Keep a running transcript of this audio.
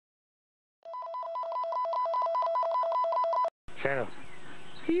Shadow.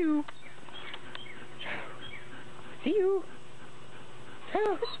 See you. See you.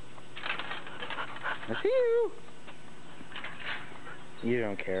 Shadow. I see you. You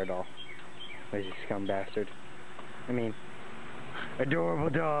don't care at all. Lazy scum bastard. I mean, adorable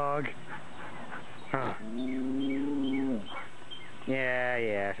dog. Huh.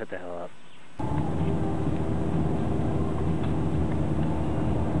 Yeah, shut the hell up.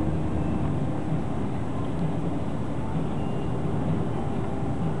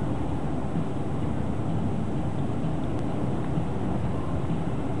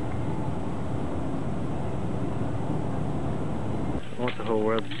 I want the whole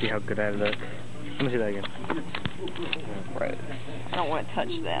world to see how good I look. Let me see that again. Gross. I don't want to touch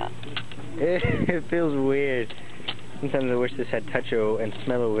that. It feels weird. Sometimes I wish this had touch-o and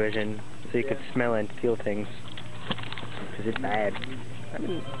smell-o-vision, so you could smell and feel things. Because it's bad. I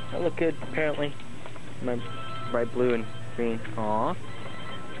mean, I look good, apparently. My bright blue and green. Aww.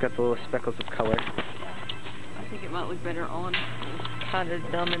 It's got the little speckles of color. I think it might look better on. Kind of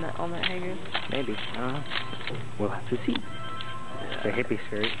dumb in that, on that hanger. Maybe. I don't know. We'll have to see. The hippie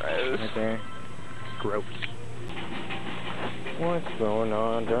skirt right there. Gross. What's going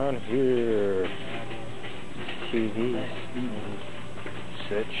on down here? TV and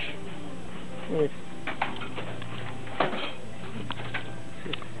such. What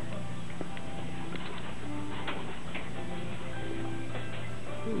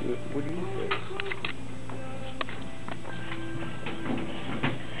do you think?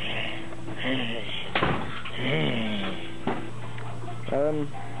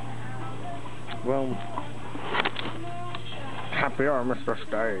 Well, happy Armistice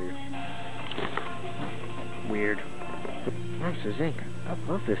Day. Weird. Monsters Inc. I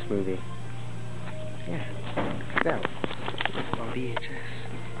love this movie. Yeah. Check it out. On VHS.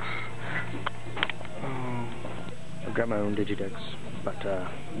 Oh. I've got my own Digidex, but,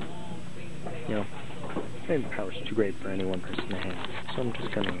 you know, maybe the power's too great for any one person to handle. So I'm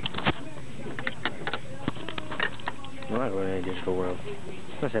just gonna... I'm not going to any digital world.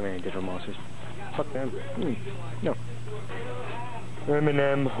 Unless I have any digital monsters. Fuck them. No.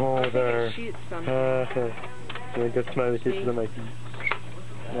 M&M holder. Yeah, go smile his kisses on my feet.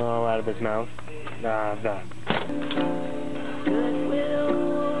 Oh, out of his mouth. That.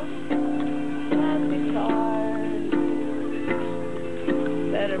 Goodwill has guitars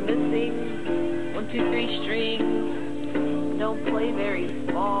that are missing 1, 2, 3 strings. Don't play very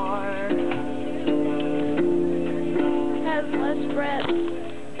far. Has less frets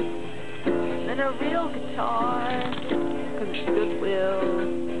than a real guitar. 'Cause it's Goodwill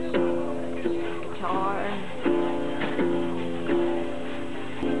guitar.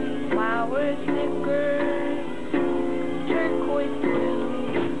 Flower stickers, turquoise blue.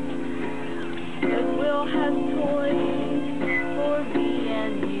 Goodwill has toys for me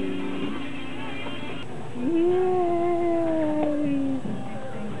and you. Yay!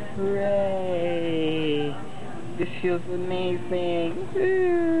 Hooray! This feels amazing.